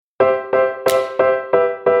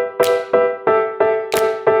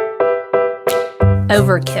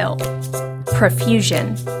overkill,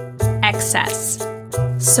 profusion, excess,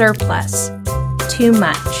 surplus, too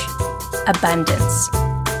much, abundance.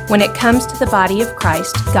 When it comes to the body of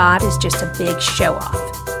Christ, God is just a big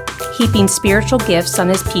show-off, heaping spiritual gifts on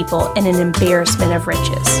his people in an embarrassment of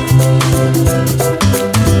riches.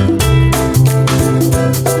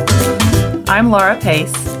 I'm Laura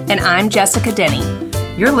Pace. And I'm Jessica Denny.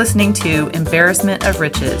 You're listening to Embarrassment of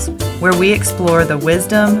Riches, where we explore the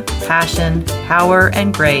wisdom, passion, power,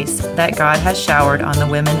 and grace that God has showered on the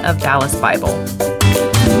women of Dallas Bible.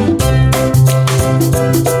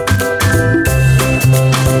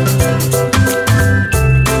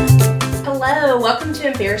 Hello, welcome to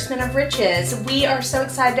Embarrassment of Riches. We are so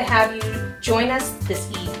excited to have you join us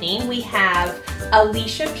this evening. We have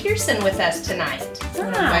Alicia Pearson with us tonight. One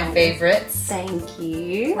of my favorites. Thank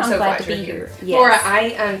you. I'm so glad to be here. Yes. Laura,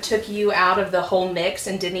 I took you out of the whole mix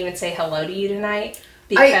and didn't even say hello to you tonight.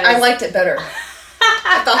 Because I liked it better.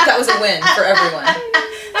 I thought that was a win for everyone.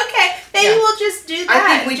 Okay, maybe we'll just do that.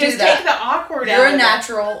 I think we just do that. Take the awkward out. You're of a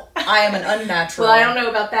natural. I am an unnatural. Well, I don't know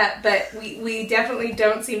about that, but we definitely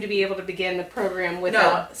don't seem to be able to begin the program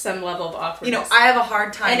without some level of awkwardness. You know, I have a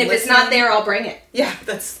hard time. And if listening. it's not there, I'll bring it. Yeah,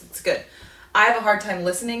 that's good. I have a hard time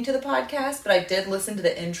listening to the podcast, but I did listen to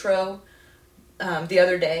the intro the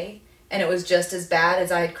other day, and it was just as bad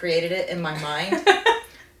as I had created it in my mind.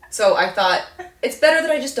 So I thought, it's better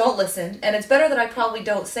that I just don't listen, and it's better that I probably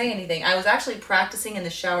don't say anything. I was actually practicing in the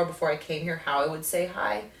shower before I came here how I would say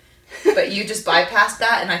hi, but you just bypassed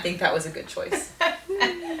that, and I think that was a good choice.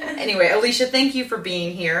 Anyway, Alicia, thank you for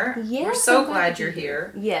being here. Yes, we're so glad you're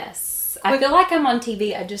here. Yes. I feel like I'm on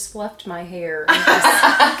TV. I just fluffed my hair and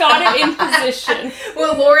just got it in position.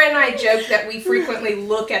 Well, Laura and I joke that we frequently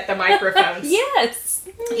look at the microphones. Yes.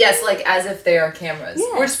 Yes, like as if they are cameras.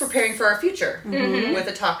 Yes. We're just preparing for our future with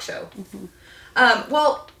a talk show.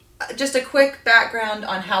 Well, just a quick background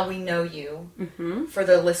on how we know you for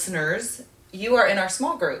the listeners. You are in our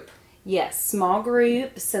small group. Yes, small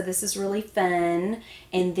group, so this is really fun.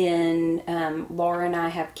 And then Laura and I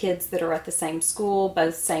have kids that are at the same school,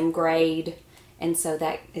 both same grade, and so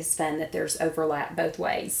that is fun that there's overlap both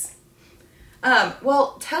ways.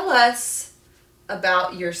 Well, tell us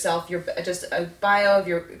about yourself, just a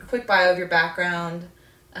quick bio of your background,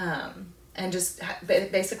 and just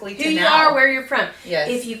basically who you are, where you're from. Yes.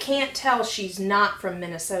 If you can't tell, she's not from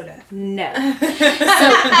Minnesota. No. So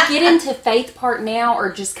get into faith part now, or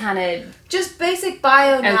just kind of just basic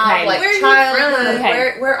bio now, okay. like where childhood. are you from?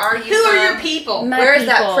 Okay. Where are you? Who from? are your people? Where does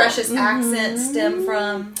that precious accent stem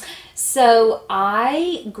from? So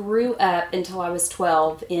I grew up until I was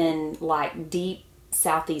 12 in like deep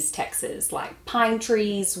southeast Texas, like pine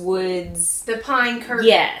trees, woods. The Pine Curtain.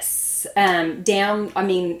 Yes.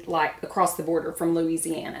 Like across the border from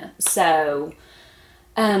Louisiana. So,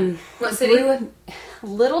 what city?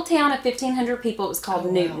 Little town of 1,500 people. It was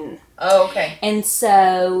called Newton. Oh, okay. And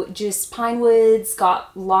so, just pine woods,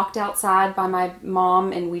 got locked outside by my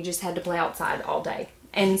mom, and we just had to play outside all day.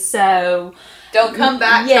 And so, don't come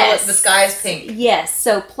back till the sky's pink. Yes.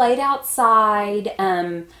 So played outside.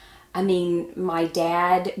 My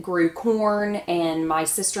dad grew corn, and my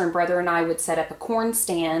sister and brother and I would set up a corn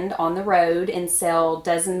stand on the road and sell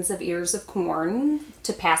dozens of ears of corn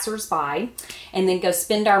to passersby, and then go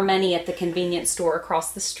spend our money at the convenience store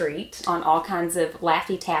across the street on all kinds of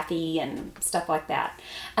Laffy Taffy and stuff like that.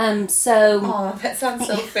 Oh, that sounds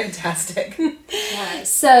so fantastic.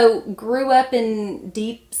 So grew up in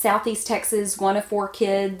deep southeast Texas, one of 4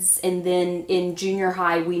 kids, and then in junior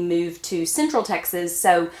high we moved to central Texas,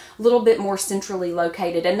 so a little bit more centrally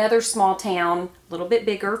located. Another small town, a little bit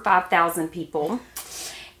bigger, 5,000 people.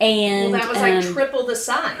 And that was like triple the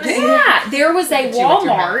size. Yeah, there was a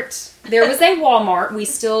Walmart. There was a Walmart. We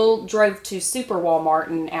still drove to Super Walmart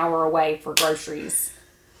an hour away for groceries.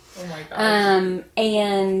 Oh my gosh.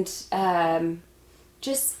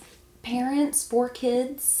 Just parents, 4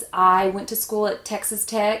 kids. I went to school at Texas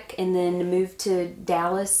Tech and then moved to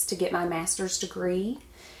Dallas to get my master's degree.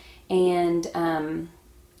 And I'm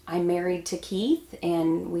married to Keith,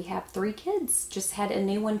 and we have 3 kids. Just had a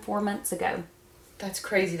new one 4 months ago. That's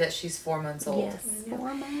crazy that she's 4 months old. Yes,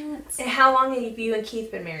 4 months. And how long have you and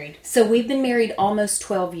Keith been married? So we've been married almost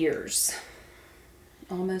 12 years.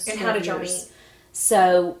 Almost 12 years. And how did y'all meet?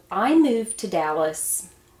 So I moved to Dallas.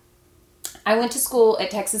 I went to school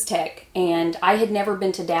at Texas Tech, and I had never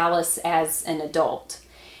been to Dallas as an adult.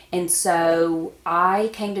 And so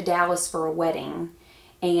I came to Dallas for a wedding,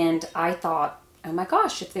 and I thought, oh my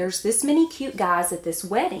gosh, if there's this many cute guys at this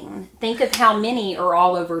wedding, think of how many are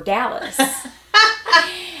all over Dallas.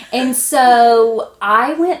 And so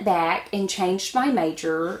I went back and changed my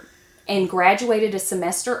major and graduated a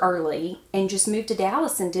semester early and just moved to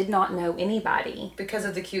Dallas and did not know anybody. Because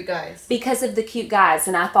of the cute guys. Because of the cute guys.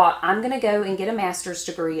 And I thought, I'm going to go and get a master's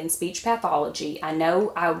degree in speech pathology. I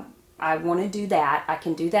know I want to do that. I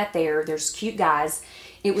can do that there. There's cute guys.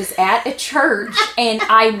 It was at a church, and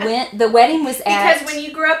I went, the wedding was at... Because when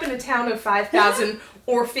you grew up in a town of 5,000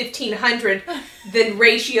 or 1,500, the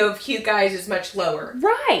ratio of cute guys is much lower.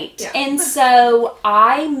 Right. Yeah. And so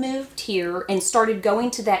I moved here and started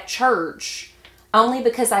going to that church only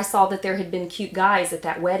because I saw that there had been cute guys at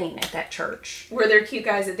that wedding at that church. Were there cute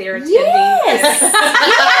guys that they were attending? Yes!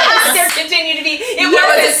 There continued to be. It was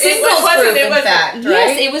wasn't a singles wasn't- group, it in wasn't- fact, right?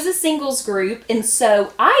 Yes, it was a singles group. And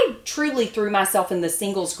so I truly threw myself in the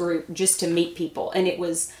singles group just to meet people. And it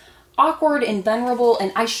was awkward and vulnerable.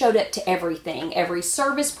 And I showed up to everything. Every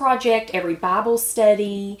service project, every Bible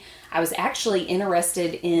study. I was actually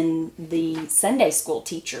interested in the Sunday school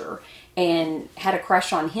teacher and had a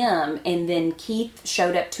crush on him. And then Keith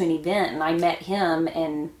showed up to an event and I met him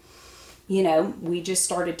and, you know, we just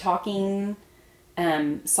started talking.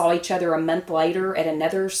 Saw each other a month later at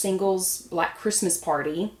another singles like Christmas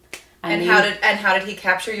party. How did he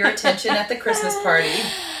capture your attention at the Christmas party?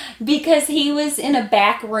 Because he was in a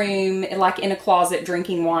back room, like in a closet,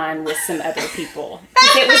 drinking wine with some other people.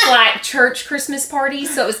 It was like church Christmas party,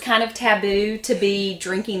 so it was kind of taboo to be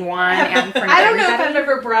drinking wine out in front of I don't know if everybody. I've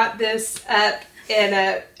ever brought this up in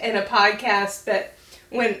a podcast, but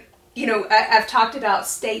when I've talked about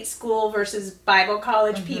state school versus Bible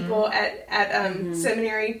college people at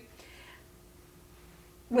seminary.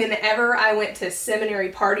 Whenever I went to seminary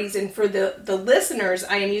parties, and for the listeners,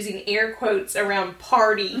 I am using air quotes around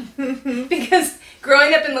party, because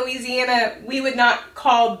growing up in Louisiana, we would not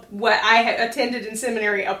call what I had attended in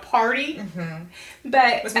seminary a party,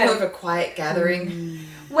 but It was more of a quiet gathering.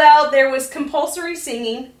 well, there was compulsory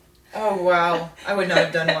singing. Oh, wow. I would not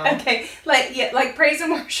have done well. Okay, like praise and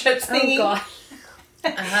worship singing. Oh,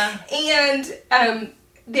 God. And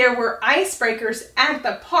there were icebreakers at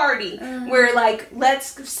the party where, like,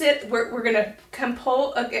 let's sit. We're gonna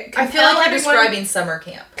compel. I feel like you're everyone, describing summer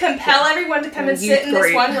camp. compel everyone to come and youth sit in this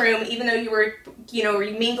group. one room, even though you were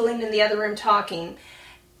mingling in the other room talking.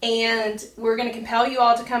 And we're gonna compel you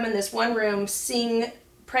all to come in this one room, sing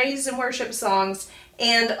praise and worship songs,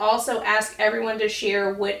 and also ask everyone to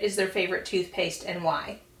share what is their favorite toothpaste and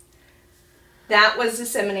why. That was a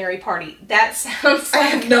seminary party. That sounds I like...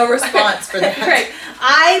 have no response for that. Right.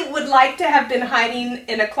 I would like to have been hiding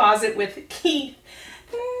in a closet with Keith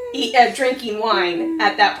drinking wine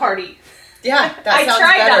at that party. Yeah, that I sounds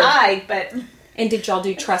tried better. to hide, but And did y'all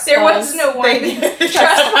do trust there falls? was no wine.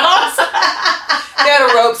 Trust falls. They had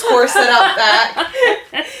a ropes course set up back.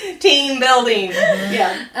 Team building.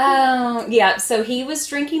 Yeah. Oh, yeah. So he was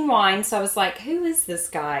drinking wine. So I was like, who is this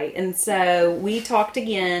guy? And so we talked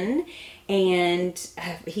again. And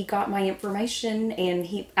he got my information, and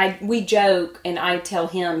we joke, and I tell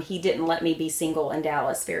him he didn't let me be single in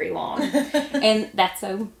Dallas very long, and that's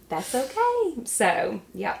okay. So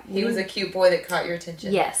yeah, He was a cute boy that caught your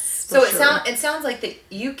attention. yes. So for sure. it sounds like that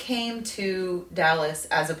you came to Dallas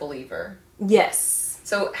as a believer. yes.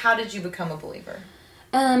 So how did you become a believer?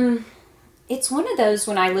 It's one of those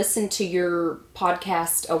when I listened to your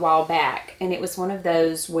podcast a while back, and it was one of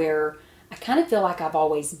those where I kind of feel like I've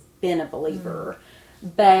always been a believer,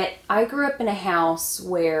 but I grew up in a house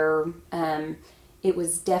where it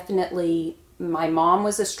was definitely, my mom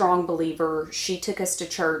was a strong believer. She took us to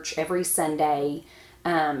church every Sunday,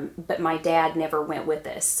 but my dad never went with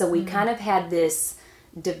us. So we kind of had this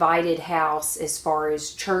divided house as far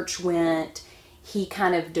as church went. He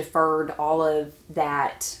kind of deferred all of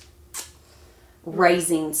that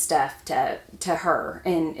raising stuff to her,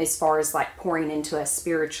 and as far as like pouring into us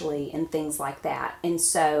spiritually and things like that. And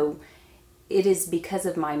so it is because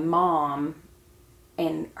of my mom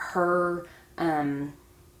and her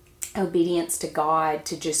obedience to God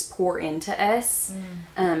to just pour into us,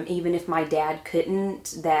 even if my dad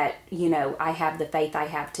couldn't, that I have the faith I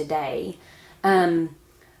have today.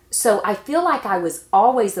 So I feel like I was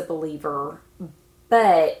always a believer,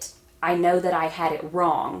 but I know that I had it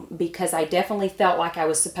wrong, because I definitely felt like I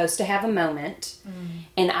was supposed to have a moment,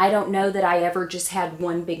 and I don't know that I ever just had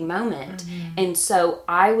one big moment. And so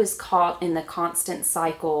I was caught in the constant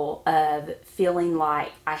cycle of feeling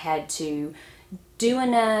like I had to do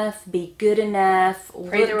enough, be good enough,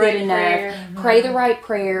 Pray look the good right enough, prayer. pray the right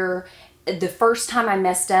prayer. The first time I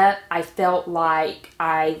messed up, I felt like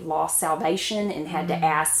I lost salvation and had to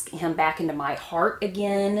ask him back into my heart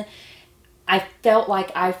again. I felt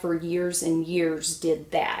like I, for years and years,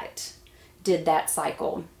 did that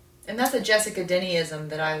cycle. And that's a Jessica Dennyism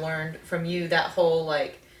that I learned from you, that whole,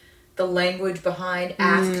 like, the language behind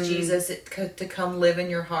ask Jesus to come live in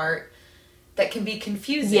your heart, that can be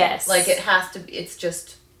confusing. Yes. Like it has to be, it's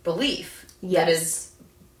just belief. Yes. That is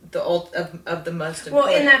the of the most important. Well,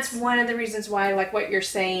 and that's one of the reasons why, like what you're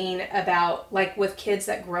saying about, like with kids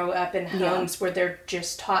that grow up in homes where they're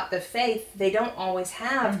just taught the faith, they don't always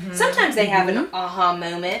have, sometimes they have an aha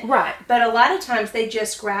moment. Right. But a lot of times they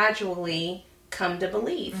just gradually come to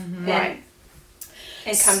believe. Right.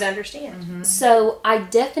 And come to understand. So I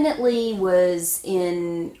definitely was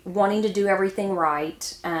in wanting to do everything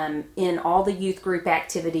right, in all the youth group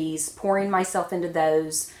activities, pouring myself into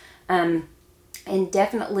those, and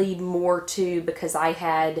definitely more too because I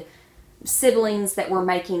had siblings that were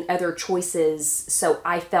making other choices, so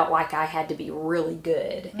I felt like I had to be really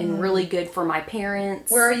good and really good for my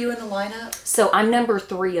parents. Where are you in the lineup? So I'm number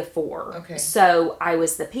 3 of 4. Okay. So I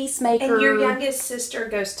was the peacemaker. And your youngest sister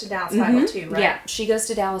goes to Dallas Bible too, right? Yeah, she goes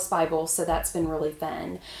to Dallas Bible, so that's been really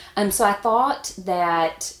fun. So I thought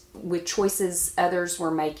that with choices others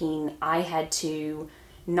were making, I had to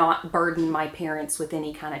not burden my parents with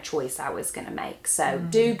any kind of choice I was going to make. So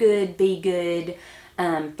do good, be good,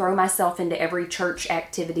 throw myself into every church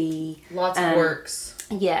activity. Lots of works.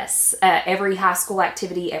 Yes, every high school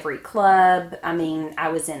activity, every club. I mean, I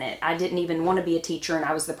was in it. I didn't even want to be a teacher, and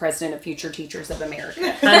I was the president of Future Teachers of America.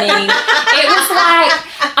 I mean, it was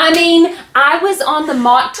like, I was on the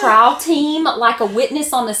mock trial team, like a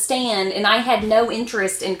witness on the stand, and I had no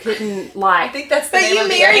interest and couldn't, I think that's the name you of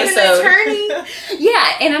the married episode. an attorney.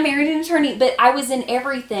 Yeah, and I married an attorney, but I was in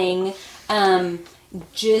everything.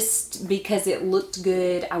 Just because it looked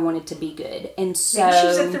good, I wanted to be good, and so Maybe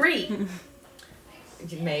she's a 3.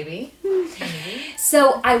 Maybe.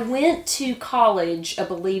 So I went to college a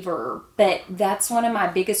believer, but that's one of my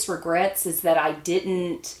biggest regrets is that I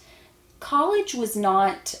didn't. College was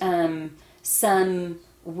not some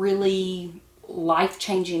really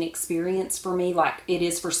life-changing experience for me like it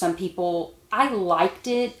is for some people. I liked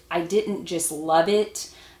it. I didn't just love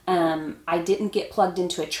it. I didn't get plugged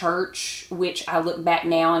into a church, which I look back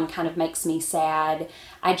now and kind of makes me sad.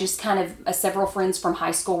 I just kind of, several friends from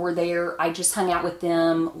high school were there. I just hung out with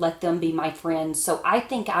them, let them be my friends. So I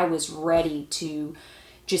think I was ready to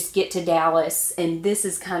just get to Dallas. And this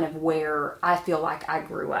is kind of where I feel like I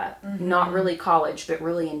grew up. Not really college, but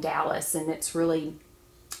really in Dallas. And it's really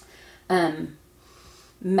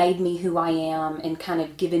made me who I am and kind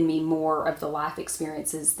of given me more of the life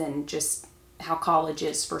experiences than just how college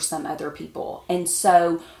is for some other people. And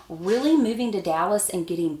so really moving to Dallas and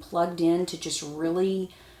getting plugged into just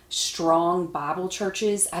really strong Bible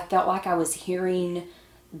churches, I felt like I was hearing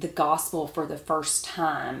the gospel for the first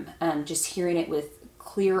time. Just hearing it with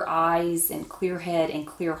clear eyes and clear head and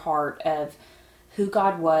clear heart of who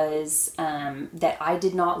God was, that I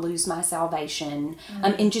did not lose my salvation,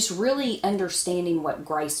 and just really understanding what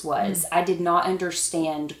grace was. I did not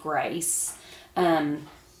understand grace.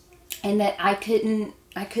 And that I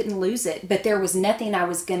couldn't lose it, but there was nothing I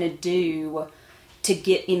was going to do to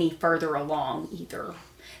get any further along either.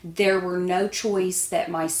 There were no choice that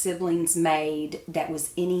my siblings made that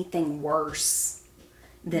was anything worse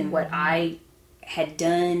than what I had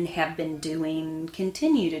done, have been doing,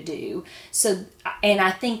 continue to do. So, and I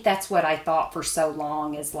think that's what I thought for so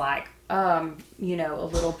long is like, a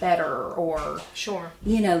little better or, Sure.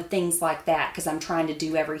 Things like that because I'm trying to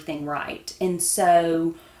do everything right. And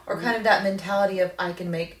so... Or kind of that mentality of I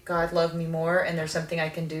can make God love me more and there's something I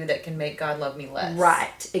can do that can make God love me less.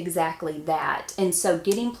 Right, exactly that. And so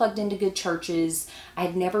getting plugged into good churches, I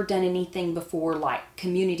had never done anything before like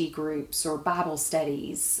community groups or Bible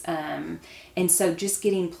studies. And so just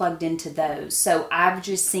getting plugged into those. So I've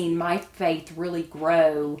just seen my faith really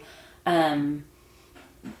grow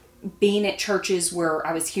being at churches where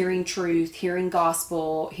I was hearing truth, hearing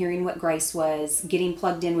gospel, hearing what grace was, getting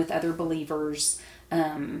plugged in with other believers.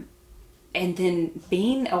 And then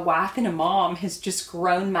being a wife and a mom has just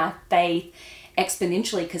grown my faith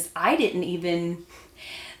exponentially because I didn't even,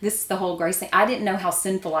 this is the whole grace thing, I didn't know how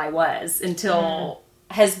sinful I was until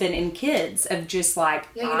husband and kids of just like,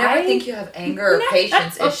 yeah, you never think you have anger or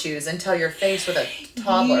patience issues until you're faced with a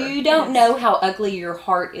toddler. You don't know how ugly your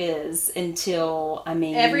heart is until,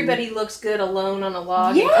 Everybody looks good alone on a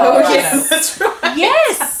log. Yes. Oh, yes, that's right.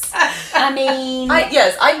 Yes.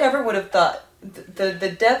 I never would have thought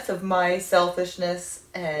the depth of my selfishness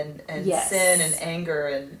and Yes. sin and anger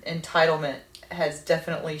and entitlement has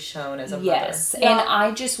definitely shown as a mother. Yes, and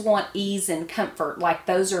I just want ease and comfort. Like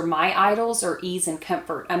those are my idols, or ease and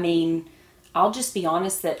comfort. I'll just be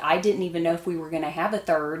honest that I didn't even know if we were going to have a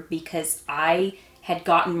third because I had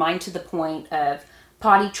gotten mine to the point of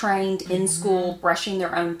potty trained in school, brushing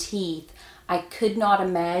their own teeth. I could not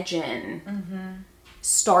imagine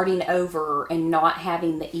starting over and not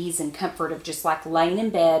having the ease and comfort of just like laying in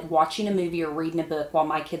bed, watching a movie or reading a book while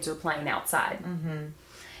my kids are playing outside. Mm-hmm.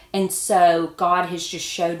 And so God has just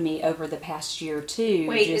showed me over the past year or two.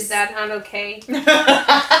 Wait, is that not okay? No, you can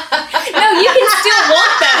still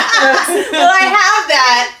want that. Well, I have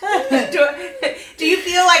that. Do you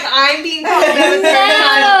feel like I'm being called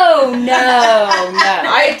No.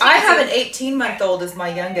 I have an 18-month-old as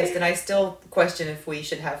my youngest, and I still question if we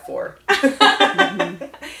should have 4.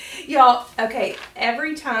 Y'all, okay,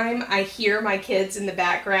 every time I hear my kids in the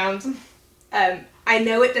background, I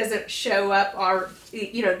know it doesn't show up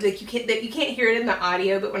like you can't hear it in the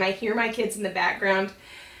audio, but when I hear my kids in the background,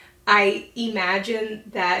 I imagine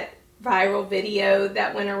that viral video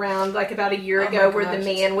that went around like about a year ago where the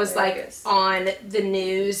man was like on the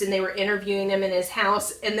news and they were interviewing him in his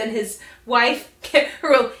house, and then his wife,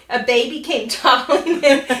 a baby came toddling in,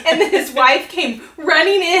 and then his wife came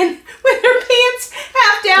running in with her pants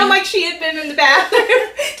half down like she had been in the bathroom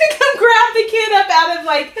to come grab the kid up out of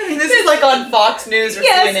like... This is like on Fox News or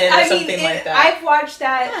CNN or something like that.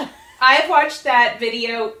 I've watched that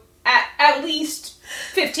video at least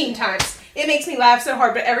 15 times. It makes me laugh so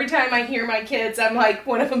hard, but every time I hear my kids, I'm like,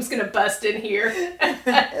 one of them's going to bust in here.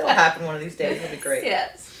 It'll happen one of these days. It'll be great.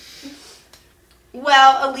 Yes.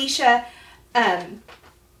 Well, Alicia,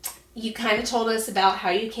 you kind of told us about how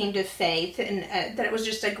you came to faith and that it was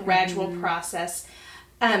just a gradual process.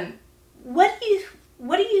 What do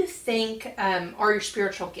you think are your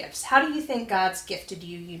spiritual gifts? How do you think God's gifted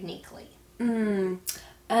you uniquely?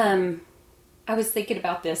 I was thinking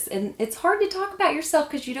about this, and it's hard to talk about yourself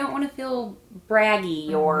because you don't want to feel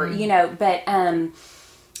braggy or, but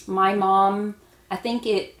my mom, I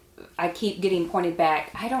keep getting pointed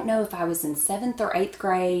back. I don't know if I was in 7th or 8th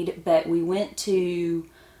grade, but we went to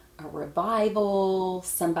a revival.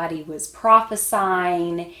 Somebody was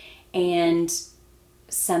prophesying, and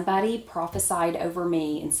somebody prophesied over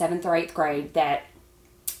me in 7th or 8th grade that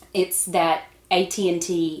it's that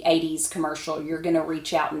AT&T 80s commercial, you're going to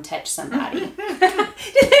reach out and touch somebody. Did they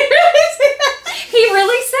really say that? He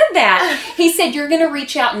really said that. He said, you're going to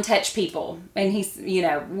reach out and touch people. And he's,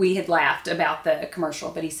 we had laughed about the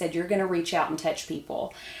commercial, but he said, you're going to reach out and touch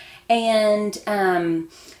people. And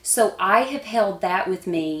so I have held that with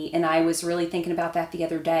me, and I was really thinking about that the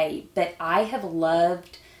other day, but I have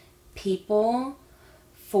loved people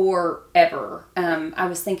forever. I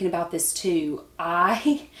was thinking about this too.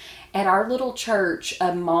 At our little church,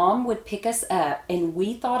 a mom would pick us up, and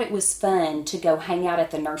we thought it was fun to go hang out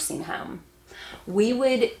at the nursing home.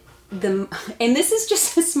 And this is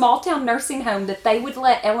just a small town nursing home that they would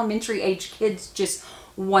let elementary age kids just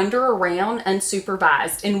wander around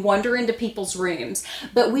unsupervised and wander into people's rooms.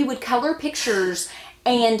 But we would color pictures,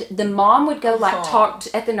 and the mom would go talk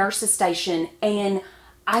at the nurse's station, and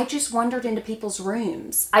I just wandered into people's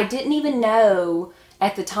rooms. I didn't even know.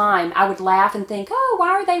 At the time, I would laugh and think, oh, why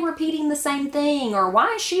are they repeating the same thing? Or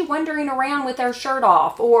why is she wandering around with her shirt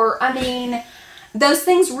off? Or, those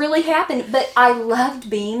things really happened. But I loved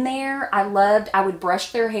being there. I would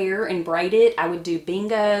brush their hair and braid it. I would do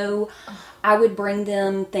bingo. I would bring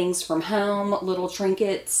them things from home, little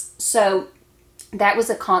trinkets. So that was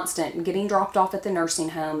a constant. Getting dropped off at the nursing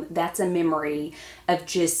home, that's a memory of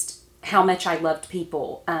just how much I loved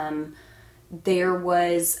people. There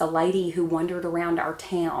was a lady who wandered around our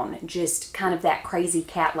town, just kind of that crazy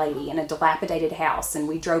cat lady in a dilapidated house. And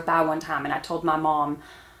we drove by one time, and I told my mom,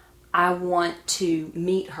 I want to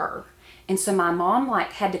meet her. And so my mom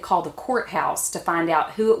had to call the courthouse to find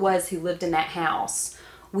out who it was who lived in that house.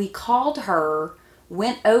 We called her,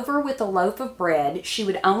 went over with a loaf of bread. She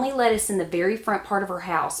would only let us in the very front part of her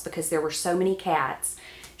house because there were so many cats.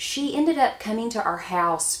 She ended up coming to our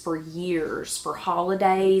house for years. For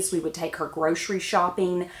holidays, we would take her grocery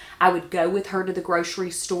shopping. I would go with her to the grocery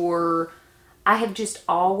store. I have just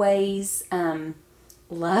always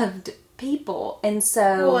loved people. And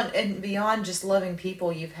so... Well, and beyond just loving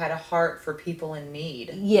people, you've had a heart for people in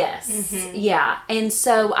need. Yes. Mm-hmm. Yeah. And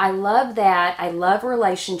so I love that. I love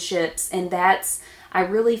relationships, and I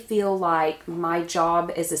really feel like my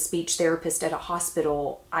job as a speech therapist at a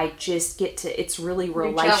hospital, I just get to, it's really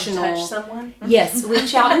relational. Reach out and touch someone? Yes,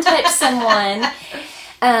 reach out and touch someone.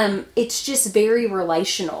 It's just very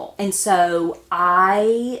relational. And so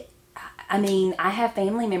I have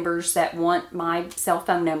family members that want my cell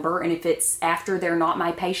phone number, and if it's after they're not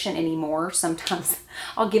my patient anymore, sometimes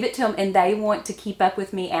I'll give it to them, and they want to keep up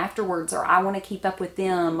with me afterwards, or I want to keep up with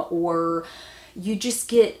them, or... You just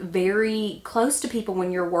get very close to people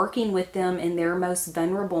when you're working with them in their most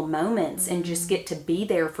vulnerable moments, and just get to be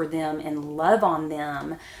there for them and love on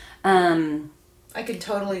them. I could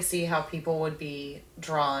totally see how people would be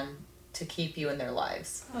drawn to keep you in their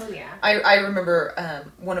lives. Oh, yeah. I remember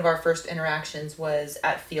one of our first interactions was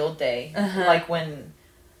at field day, like when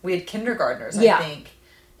we had kindergartners, I think.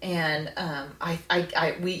 And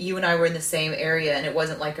you and I were in the same area, and it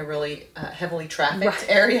wasn't like a really heavily trafficked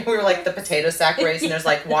area. We were like the potato sack race, and there's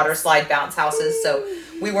like water slide bounce houses, so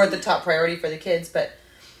we weren't the top priority for the kids. But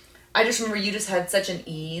I just remember you just had such an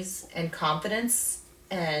ease and confidence,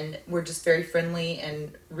 and were just very friendly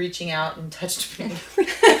and reaching out and touched me.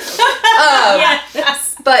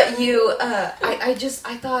 Yes. But you,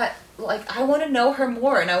 I thought, like, I want to know her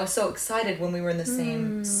more. And I was so excited when we were in the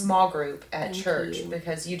same small group at church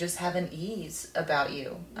because you just have an ease about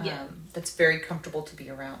you that's very comfortable to be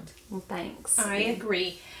around. Well, thanks. I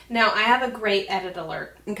agree. Now, I have a great edit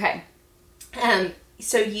alert. Okay.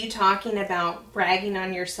 So you talking about bragging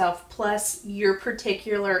on yourself plus your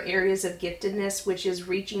particular areas of giftedness, which is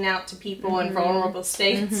reaching out to people in vulnerable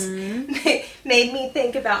states, made me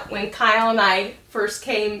think about when Kyle and I first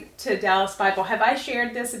came to Dallas Bible. Have I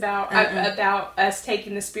shared this about us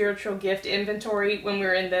taking the spiritual gift inventory when we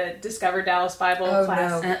were in the Discover Dallas Bible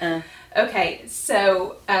class? No. Okay,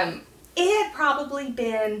 so it had probably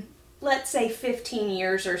been, let's say, 15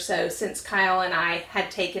 years or so since Kyle and I had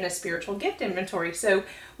taken a spiritual gift inventory. So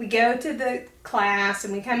we go to the class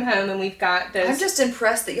and we come home and we've got those. I'm just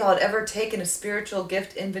impressed that y'all had ever taken a spiritual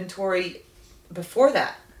gift inventory before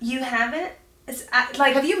that. You haven't?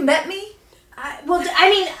 Have you met me?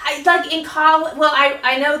 In college,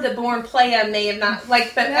 I know the Born Playa may have not,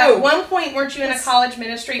 but No. at one point, weren't you in a college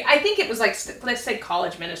ministry? I think it was let's say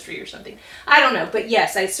college ministry or something. I don't know, but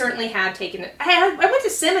yes, I certainly had taken it. I went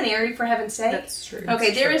to seminary, for heaven's sake. That's true.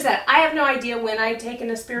 Okay, there is that. I have no idea when I'd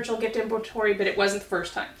taken a spiritual gift inventory, but it wasn't the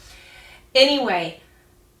first time. Anyway,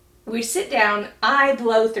 we sit down, I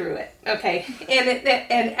blow through it, okay?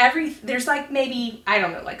 And there's like maybe, I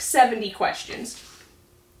don't know, like 70 questions.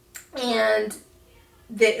 And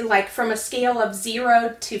from a scale of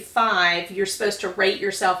 0 to 5, you're supposed to rate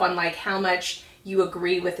yourself on like how much you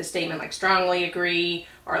agree with the statement, like strongly agree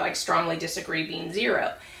or like strongly disagree being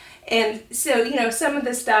 0. And so, some of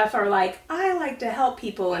the stuff are like, I like to help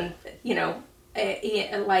people and,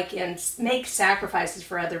 and make sacrifices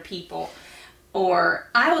for other people. Or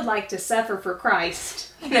I would like to suffer for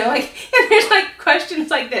Christ. And there's like questions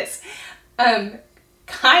like this.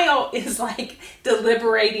 Kyle is like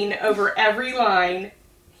deliberating over every line.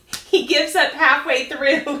 He gives up halfway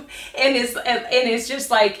through and is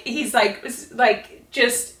just like, he's like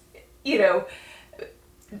just,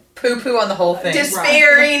 Poo-poo on the whole thing.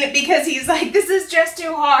 Despairing because he's like, this is just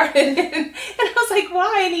too hard. And I was like,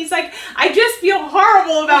 why? And he's like, I just feel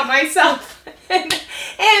horrible about myself. And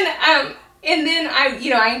then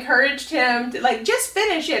I encouraged him to just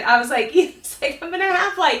finish it. I was like, I'm going to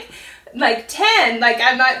have like 10,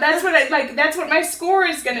 I'm not, that's what my score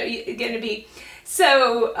is gonna be.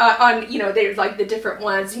 So, there's the different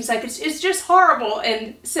ones. He's like, it's just horrible.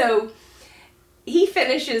 And so he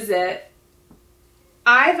finishes it.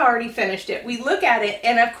 I've already finished it. We look at it,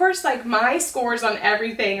 and of course, my scores on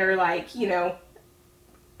everything are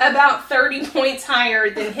about 30 points higher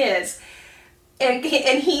than his. And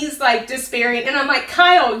he's despairing, and I'm like,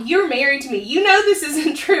 Kyle, you're married to me. You know this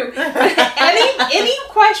isn't true. any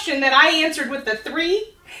question that I answered with a 3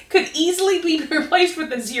 could easily be replaced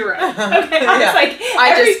with a 0. Okay,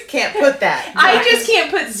 I just can't put that. I just can't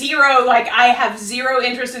put 0. I have 0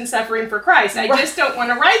 interest in suffering for Christ. I just don't want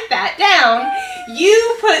to write that down.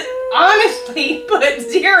 You honestly put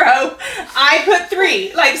 0. I put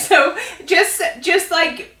 3. So just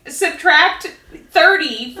subtract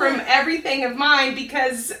 30 from everything of mine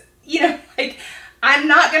because, I'm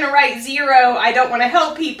not going to write 0. I don't want to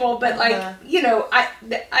help people, but I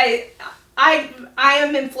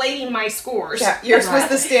am inflating my scores. Yeah, yours was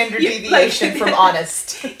the standard deviation from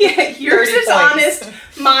honest. Yeah, yours is honest.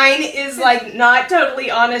 Mine is not totally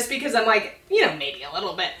honest because I'm maybe a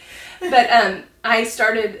little bit. But I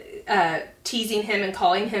started teasing him and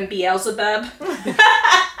calling him Beelzebub.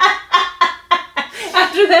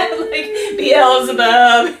 After that,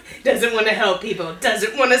 Beelzebub doesn't want to help people,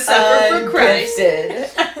 doesn't want to suffer for Christ.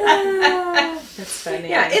 That's funny.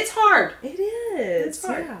 Yeah, it's hard. It is. It's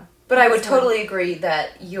hard. Yeah. But I would totally agree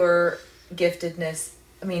that your giftedness,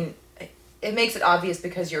 it makes it obvious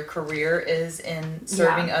because your career is in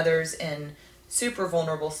serving others in super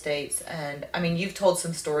vulnerable states. And, you've told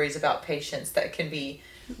some stories about patients that can be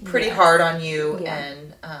pretty hard on you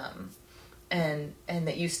and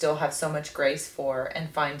that you still have so much grace for and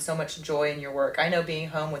find so much joy in your work. I know being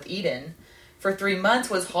home with Eden for 3 months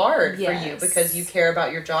was hard for you because you care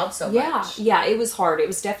about your job so much. Yeah, it was hard. It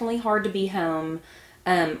was definitely hard to be home.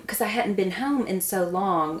 because I hadn't been home in so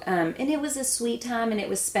long. And it was a sweet time and it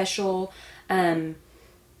was special.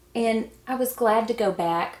 And I was glad to go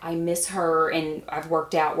back. I miss her, and I've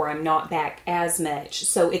worked out where I'm not back as much.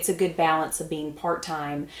 So it's a good balance of being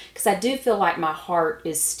part-time, because I do feel like my heart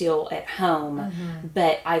is still at home,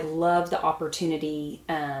 but I love the opportunity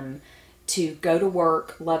to go to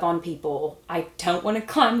work, love on people. I don't want to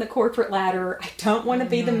climb the corporate ladder. I don't want to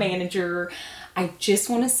be the manager. I just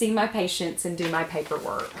want to see my patients and do my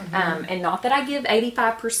paperwork. And not that I give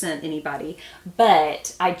 85% anybody,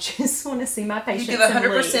 but I just want to see my patients. You give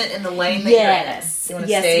 100% in the lane that yes. you're in.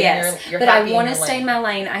 Yes. You're but I happy want to in your stay lane. in my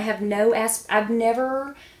lane. I have I've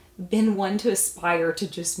never been one to aspire to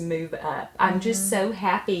just move up. I'm just so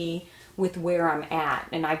happy with where I'm at.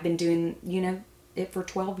 And I've been doing, it for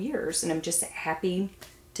 12 years. And I'm just happy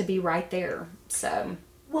to be right there. So...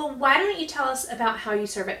 Well, why don't you tell us about how you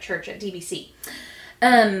serve at church at DBC?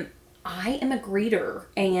 I am a greeter,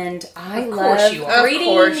 and I Of love course you are. greeting.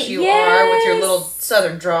 Of course you are, with your little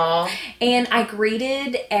southern drawl. And I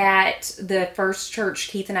greeted at the first church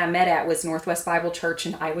Keith and I met at was Northwest Bible Church,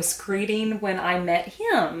 and I was greeting when I met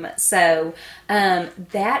him. So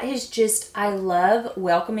that is just, I love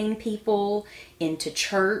welcoming people into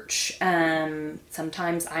church.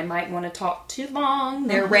 Sometimes I might want to talk too long.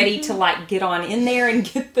 They're ready to get on in there and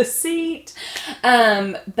get the seat.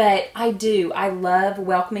 But I love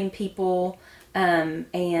welcoming people.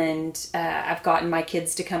 And I've gotten my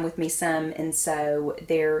kids to come with me some, and so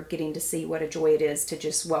they're getting to see what a joy it is to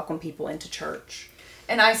just welcome people into church.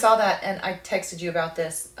 And I saw that, and I texted you about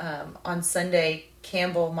this on Sunday.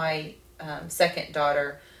 Campbell, my second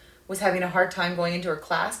daughter, was having a hard time going into her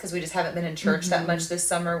class because we just haven't been in church that much this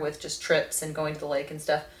summer with just trips and going to the lake and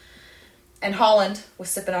stuff. And Holland was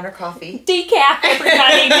sipping on her coffee. Decaf,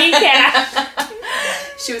 everybody, decaf.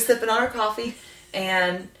 She was sipping on her coffee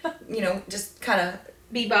and, just kind of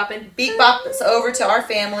Bebopping. beat bop us over to our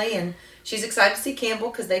family. And she's excited to see Campbell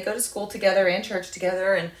because they go to school together and church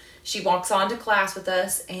together. And she walks on to class with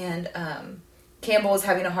us. And Campbell was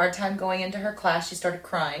having a hard time going into her class. She started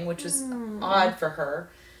crying, which was odd for her.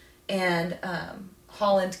 And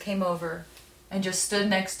Holland came over and just stood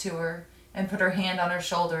next to her and put her hand on her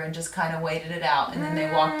shoulder and just kind of waited it out. And then they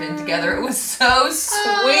walked in together. It was so sweet.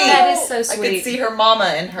 That is so sweet. I could see her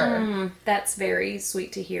mama in her. That's very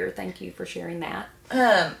sweet to hear. Thank you for sharing that.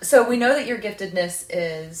 So we know that your giftedness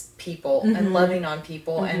is people and loving on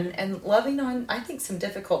people and loving on, I think, some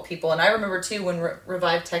difficult people. And I remember, too, when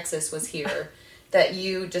Revive Texas was here, that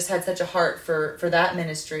you just had such a heart for that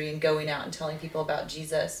ministry and going out and telling people about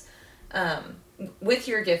Jesus. With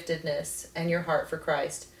your giftedness and your heart for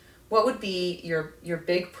Christ, what would be your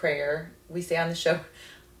big prayer? We say on the show,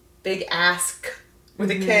 big ask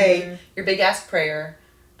with a K, your big ask prayer,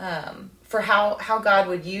 for how God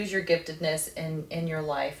would use your giftedness in your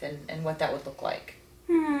life and what that would look like.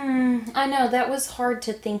 I know, that was hard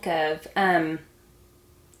to think of. I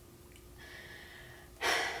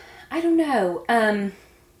don't know.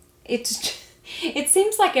 It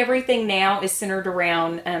seems like everything now is centered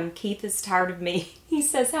around, Keith is tired of me. He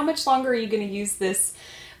says, how much longer are you going to use this?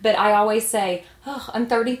 But I always say, I'm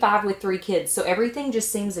 35 with 3 kids, so everything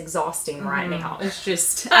just seems exhausting right now. It's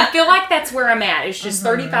just, I feel like that's where I'm at. It's just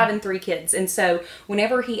 35 and 3 kids. And so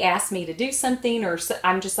whenever he asks me to do something,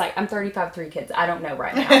 I'm just like, I'm 35, 3 kids. I don't know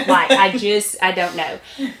right now. I don't know.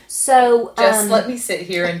 So, just let me sit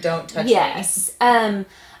here and don't touch me. Yes.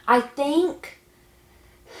 I think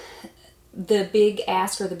the big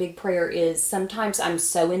ask or the big prayer is sometimes I'm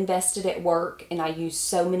so invested at work and I use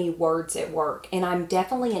so many words at work, and I'm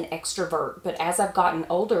definitely an extrovert, but as I've gotten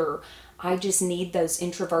older, I just need those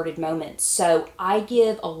introverted moments. So I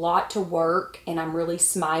give a lot to work and I'm really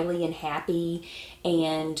smiley and happy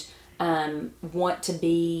and want to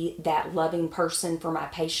be that loving person for my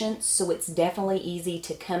patients. So it's definitely easy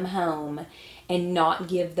to come home and not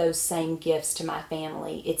give those same gifts to my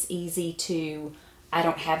family. It's easy to, I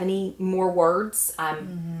don't have any more words.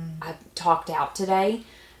 I've talked out today.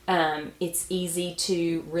 It's easy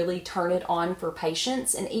to really turn it on for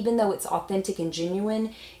patients. And even though it's authentic and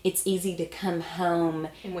genuine, it's easy to come home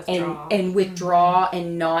and withdraw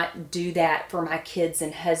and not do that for my kids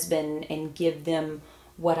and husband and give them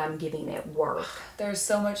what I'm giving at work. There's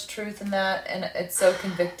so much truth in that, and it's so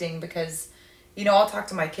convicting because, I'll talk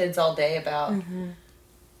to my kids all day about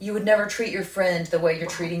you would never treat your friend the way you're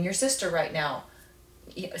treating your sister right now.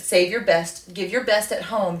 Save your best, give your best at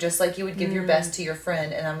home just like you would give your best to your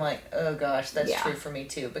friend. And I'm like, oh gosh, that's true for me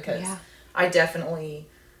too, because I definitely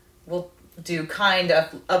will do kind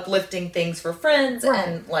of uplifting things for friends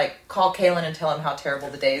and call Kaylin and tell him how terrible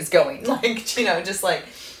the day is going. Just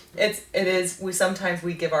it is. Sometimes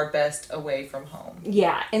we give our best away from home.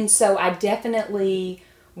 Yeah, and so I definitely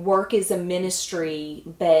work as a ministry,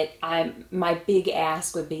 but my big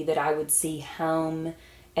ask would be that I would see home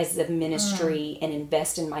as a ministry and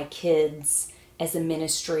invest in my kids as a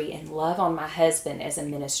ministry and love on my husband as a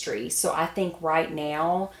ministry. So I think right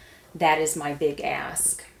now that is my big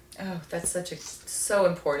ask. Oh, that's so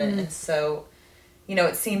important. And so,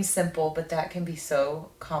 it seems simple, but that can be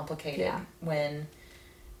so complicated when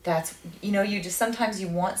that's, sometimes you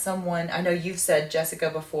want someone. I know you've said, Jessica,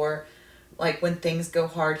 before, like when things go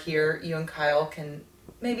hard here, you and Kyle can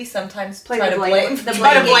maybe sometimes try to blame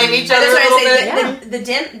each other a little bit.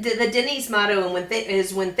 The Denny's motto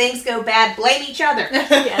is when things go bad, blame each other.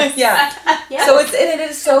 Yes. Yes. So it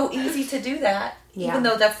is so easy to do that. Yeah. Even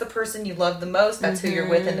though that's the person you love the most, that's who you're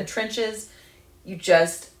with in the trenches, you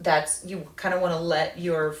kind of want to let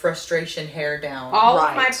your frustration hair down. All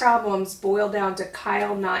of my problems boil down to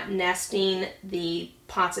Kyle not nesting the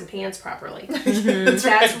pots and pans properly.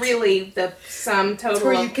 That's really the sum total. It's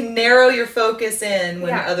where you can narrow your focus in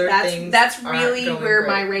when other things That's really aren't going where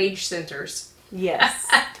great. my rage centers.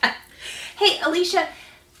 Yes. Hey, Alicia,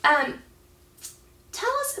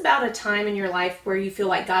 tell us about a time in your life where you feel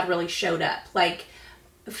like God really showed up. Like,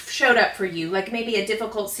 showed up for you. Like maybe a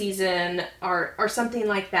difficult season or something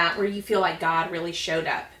like that where you feel like God really showed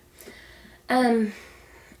up. I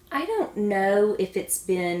don't know if it's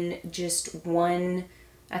been just one.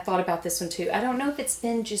 I thought about this one too. I don't know if it's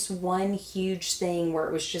been just one huge thing where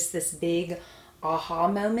it was just this big aha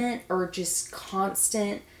moment or just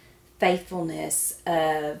constant faithfulness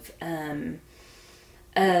of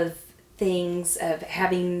things, of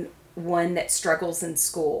having one that struggles in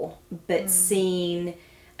school, but seeing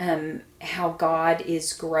how God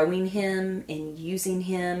is growing him and using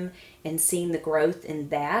him and seeing the growth in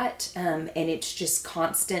that. And it's just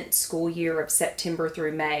constant school year of September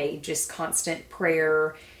through May, just constant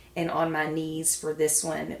prayer and on my knees for this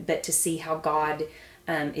one. But to see how God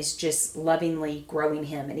is just lovingly growing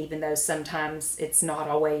him. And even though sometimes it's not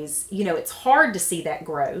always, it's hard to see that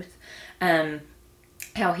growth,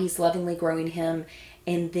 how he's lovingly growing him.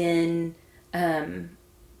 And then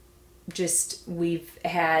we've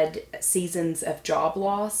had seasons of job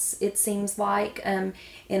loss, it seems like,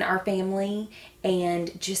 in our family,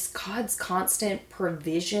 and just God's constant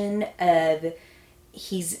provision of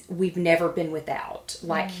we've never been without.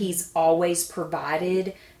 Like he's always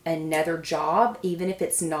provided another job, even if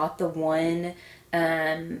it's not the one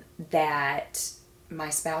that my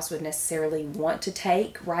spouse would necessarily want to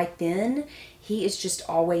take right then. He is just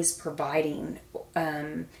always providing,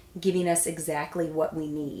 giving us exactly what we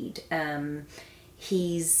need.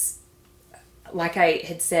 He's, like I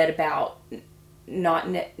had said about not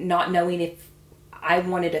knowing if I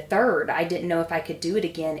wanted a third. I didn't know if I could do it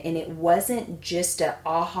again. And it wasn't just an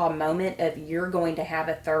aha moment of you're going to have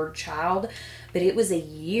a third child, but it was a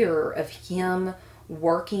year of him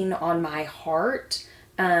working on my heart,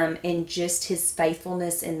 and just his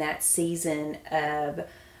faithfulness in that season of,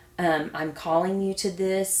 I'm calling you to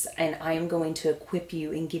this, and I am going to equip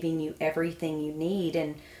you and giving you everything you need.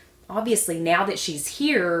 And obviously now that she's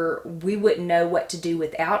here, we wouldn't know what to do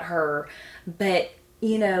without her. But,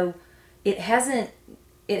 it hasn't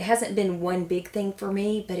been one big thing for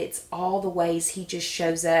me, but it's all the ways he just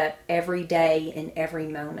shows up every day and every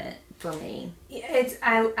moment for me.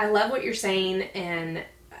 I love what you're saying, and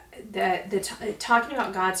talking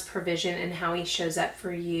about God's provision and how he shows up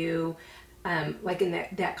for you, like in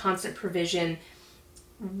that constant provision.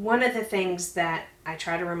 One of the things that I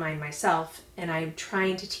try to remind myself, and I'm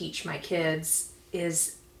trying to teach my kids,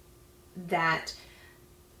 is that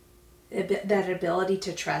ability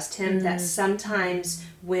to trust him, that sometimes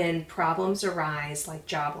when problems arise, like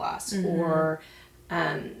job loss or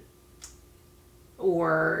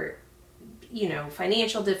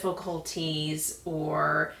financial difficulties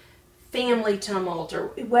or family tumult or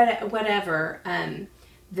whatever,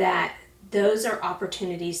 that those are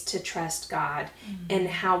opportunities to trust God, and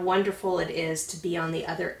how wonderful it is to be on the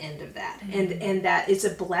other end of that. And that is a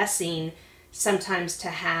blessing sometimes to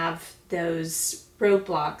have those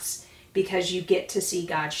roadblocks, because you get to see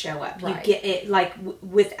God show up. Right. You get it, like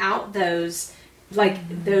without those,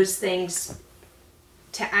 those things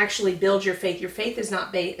to actually build your faith. Your faith is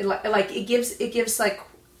not based, like it gives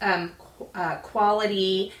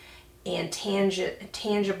quality and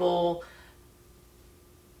tangible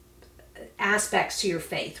aspects to your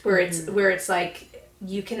faith, where it's like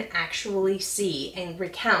you can actually see and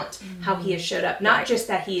recount how he has showed up. Not just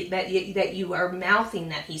that that you are mouthing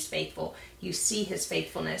that he's faithful. You see his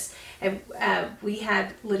faithfulness. And we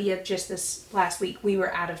had Lydia just this last week. We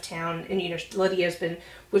were out of town, and Lydia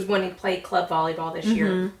was wanting to play club volleyball this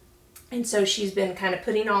year, And so she's been kind of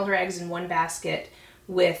putting all her eggs in one basket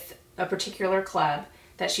with a particular club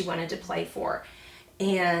that she wanted to play for.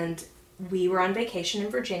 And we were on vacation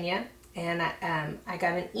in Virginia, and I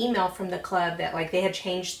got an email from the club that like they had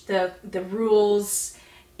changed the rules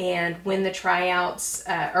and when the tryouts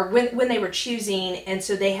or when they were choosing, and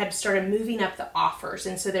so they had started moving up the offers.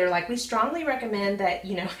 And so they're like, we strongly recommend that,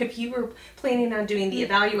 you know, if you were planning on doing the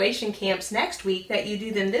evaluation camps next week, that you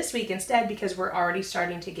do them this week instead, because we're already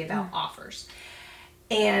starting to give out offers.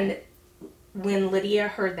 And when Lydia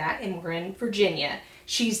heard that, and we're in Virginia,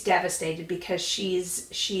 she's devastated because she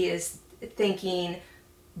is thinking,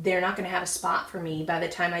 they're not going to have a spot for me by the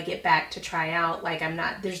time I get back to try out. Like, I'm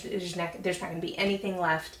not, there's not going to be anything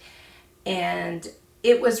left. And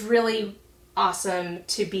it was really awesome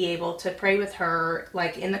to be able to pray with her,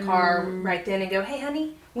 like in the car right then, and go, hey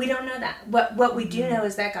honey, we don't know that. What we do know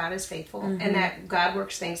is that God is faithful and that God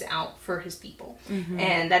works things out for his people.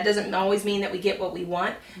 And that doesn't always mean that we get what we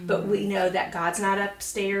want, but we know that God's not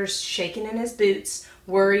upstairs shaking in his boots,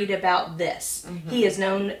 worried about this. He has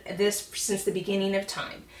known this since the beginning of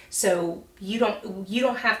time. So you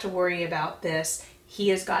don't have to worry about this. He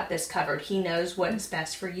has got this covered. He knows what's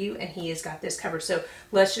best for you, and he has got this covered. So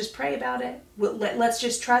let's just pray about it. Let's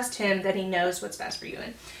just trust him that he knows what's best for you.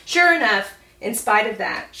 And sure enough, in spite of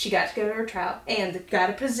that, she got to go to her trial and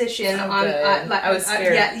got a position on. I was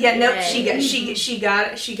scared. She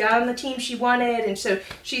got on the team she wanted, and so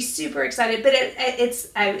she's super excited. But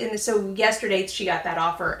so yesterday she got that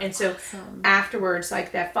offer, and so afterwards,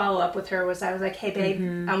 like that follow up with her I was like, hey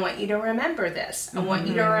babe, I want you to remember this. I want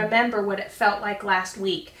you to remember what it felt like last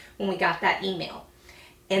week when we got that email,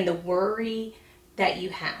 and the worry that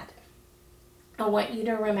you had. I want you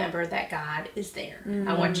to remember that God is there.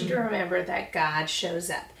 I want you to remember that God shows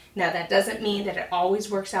up. Now, that doesn't mean that it always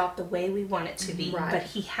works out the way we want it to be, but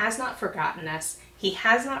he has not forgotten us. He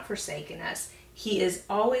has not forsaken us. He is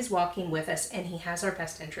always walking with us, and he has our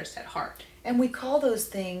best interest at heart. And we call those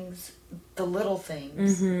things the little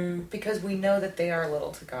things because we know that they are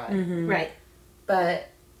little to God. Right. But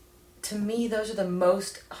to me, those are the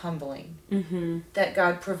most humbling, that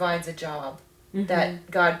God provides a job. That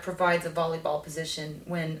God provides a volleyball position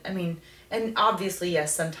and obviously,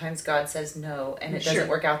 yes, sometimes God says no, and it doesn't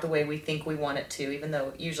work out the way we think we want it to, even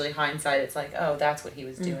though usually hindsight, it's like, oh, that's what he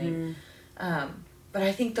was doing. But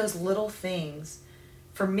I think those little things,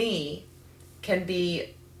 for me, can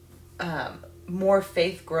be more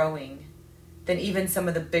faith growing than even some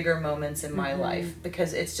of the bigger moments in my life,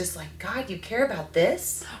 because it's just like, God, you care about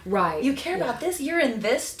this? Right. You care about this? You're in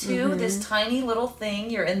this too? This tiny little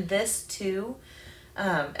thing, you're in this too?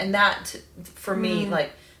 And that, for me,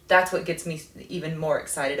 like, that's what gets me even more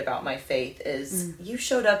excited about my faith is you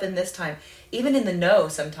showed up in this time, even in the no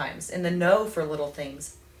sometimes, in the no for little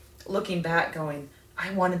things, looking back going,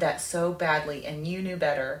 I wanted that so badly and you knew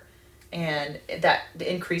better. And that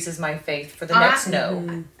increases my faith for the next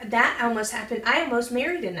no. That almost happened. I almost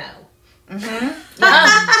married a no. I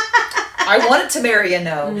wanted to marry a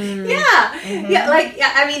no. I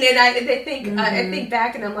mean, and I think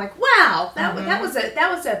back, and I'm like, wow, that was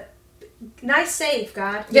a nice save,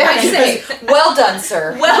 God. Yeah, nice save. Well done,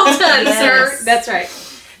 sir. Well done, sir. That's right.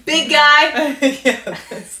 Big guy.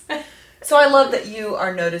 Yes. So I love that you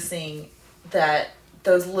are noticing that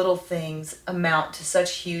those little things amount to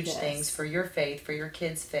such huge things for your faith, for your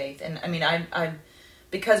kids' faith. And I mean, I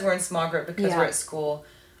because we're in small group, because we're at school,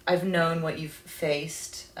 I've known what you've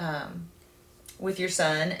faced with your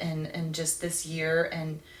son and just this year,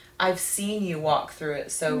 and I've seen you walk through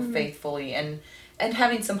it so faithfully, and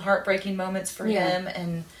having some heartbreaking moments for him,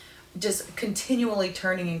 and just continually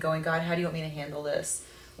turning and going, God, how do you want me to handle this?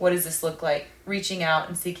 What does this look like? Reaching out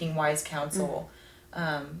and seeking wise counsel.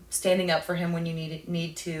 Standing up for him when you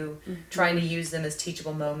need to, trying to use them as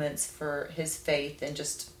teachable moments for his faith and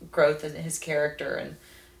just growth in his character. And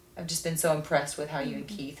I've just been so impressed with how you and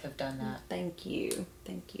Keith have done that. Thank you.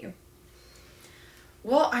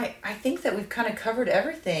 Well, I think that we've kind of covered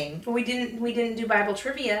everything. But we didn't do Bible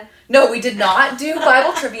trivia. No, we did not do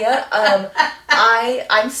Bible trivia.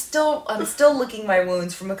 I'm still licking my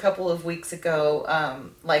wounds from a couple of weeks ago,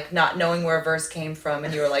 like not knowing where a verse came from,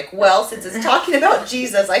 and you were like, well, since it's talking about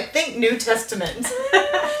Jesus, I think New Testament. So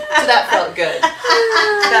that felt good.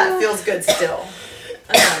 That feels good still.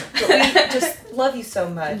 But we just love you so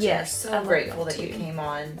much. Yes, we're so grateful that you came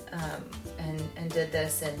on and did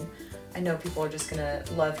this, and I know people are just going to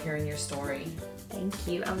love hearing your story. Thank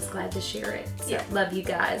you. I was glad to share it. So, love you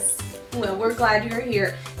guys. Well, we're glad you're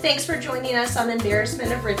here. Thanks for joining us on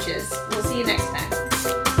Embarrassment of Riches. We'll see you next time.